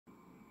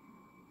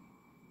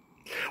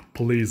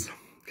Please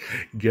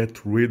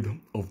get rid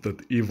of that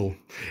evil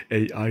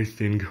AI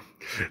thing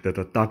that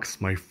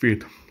attacks my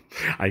feed.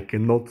 I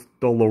cannot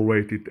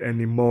tolerate it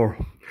anymore.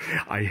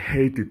 I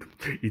hate it.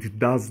 It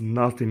does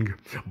nothing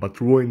but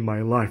ruin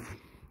my life.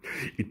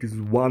 It is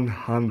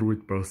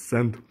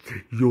 100%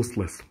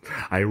 useless.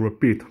 I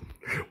repeat,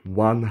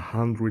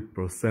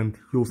 100%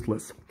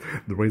 useless.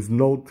 There is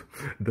not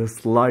the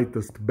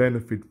slightest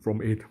benefit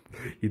from it.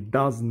 It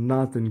does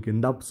nothing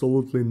and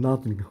absolutely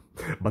nothing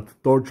but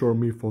torture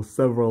me for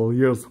several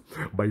years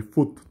by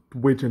foot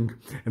twitching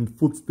and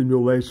foot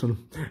stimulation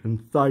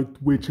and thigh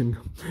twitching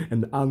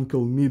and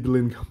ankle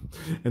needling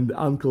and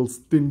ankle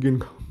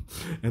stinging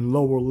and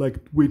lower leg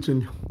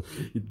twitching.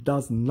 It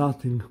does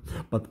nothing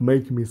but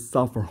make me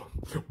suffer.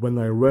 When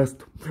I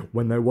rest,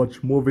 when I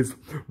watch movies,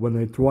 when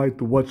I try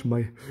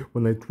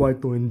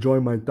to enjoy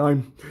my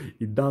time,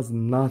 it does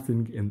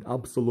nothing and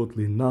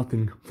absolutely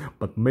nothing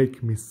but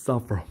make me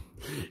suffer.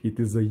 It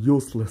is a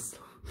useless,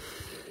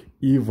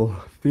 evil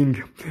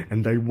thing,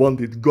 and I want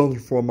it gone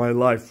from my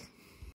life.